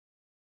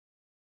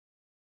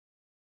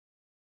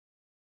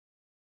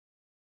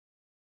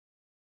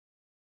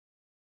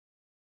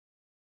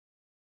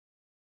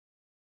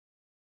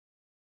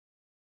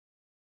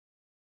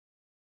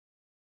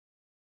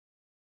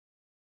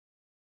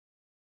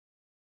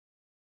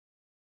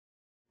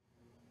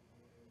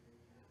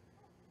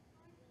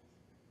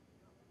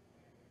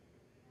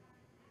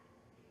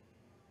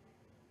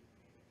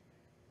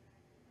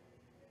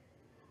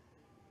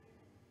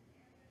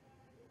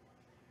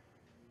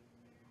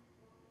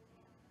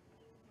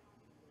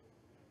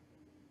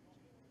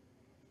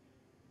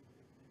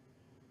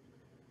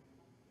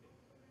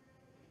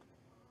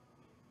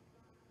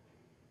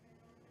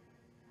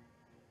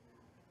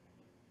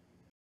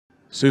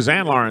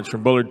Suzanne Lowrance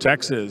from Bullard,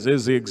 Texas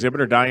is the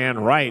exhibitor. Diane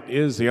Wright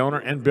is the owner,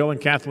 and Bill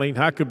and Kathleen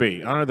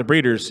Huckabee. Honor the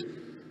breeders,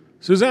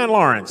 Suzanne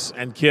Lowrance.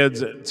 And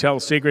kids, tell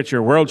secrets,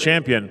 you're world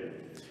champion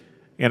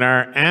in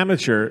our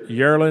amateur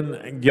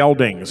Yearling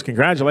Geldings.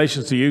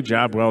 Congratulations to you,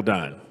 job well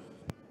done.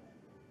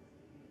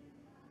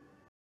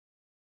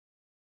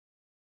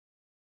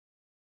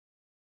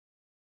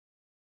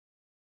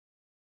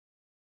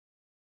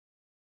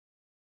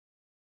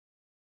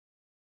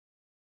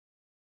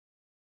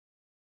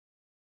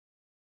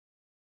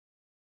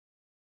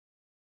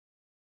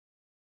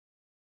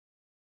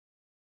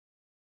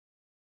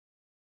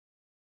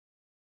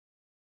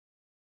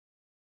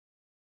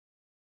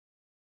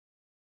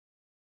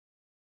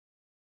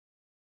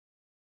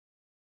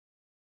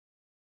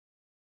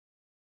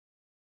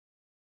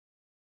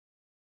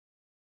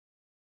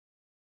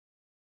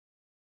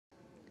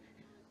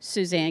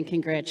 Suzanne,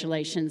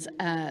 congratulations.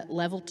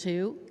 Level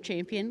 2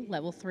 champion,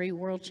 level 3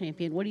 world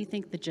champion. What do you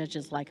think the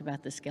judges like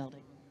about this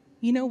gelding?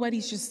 You know what?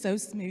 He's just so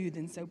smooth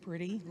and so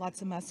pretty.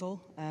 Lots of muscle.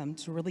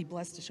 Just really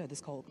blessed to show this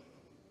colt.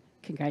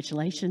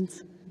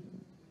 Congratulations.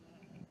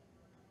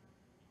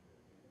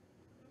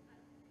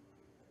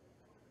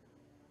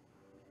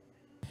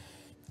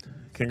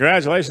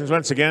 Congratulations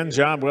once again.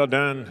 Job well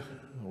done.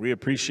 We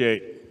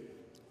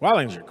appreciate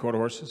Willinger Quarter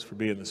Horses for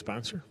being the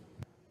sponsor.